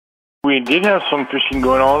we did have some fishing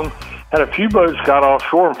going on. Had a few boats got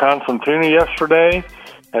offshore and found some tuna yesterday.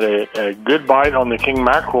 Had a good bite on the king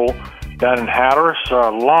mackerel down in Hatteras.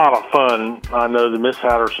 A lot of fun. I know the Miss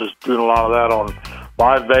Hatteras is doing a lot of that on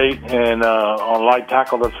live bait and on light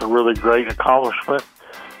tackle. That's a really great accomplishment.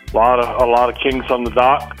 A lot of kings on the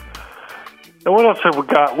dock. And what else have we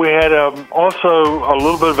got? We had also a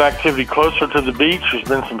little bit of activity closer to the beach. There's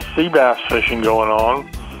been some sea bass fishing going on,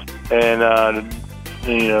 and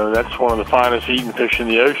that's one of the finest eating fish in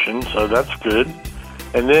the ocean, so that's good.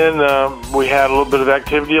 And then we had a little bit of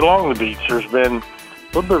activity along the beach. There's been a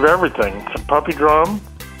little bit of everything: some puppy drum,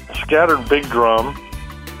 a scattered big drum,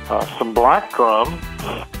 some black drum,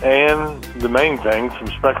 and the main thing, some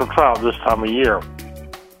speckled trout this time of year.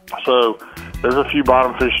 So there's a few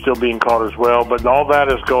bottom fish still being caught as well, but all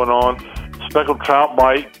that is going on. Speckled trout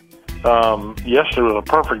bite. Yesterday was a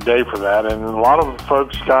perfect day for that, and a lot of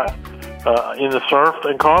folks got in the surf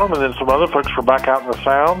and caught them, and then some other folks were back out in the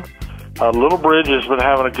sound. Little Bridge has been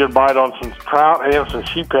having a good bite on some trout and some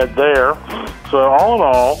sheephead there. So all in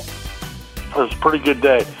all, it was a pretty good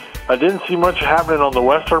day. I didn't see much happening on the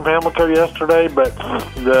western Pamlico yesterday, but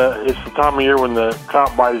it's the time of year when the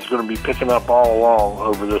trout bite is going to be picking up all along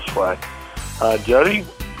over this way. Jody,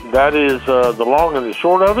 that is the long and the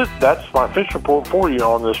short of it. That's my fish report for you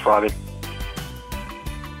on this Friday.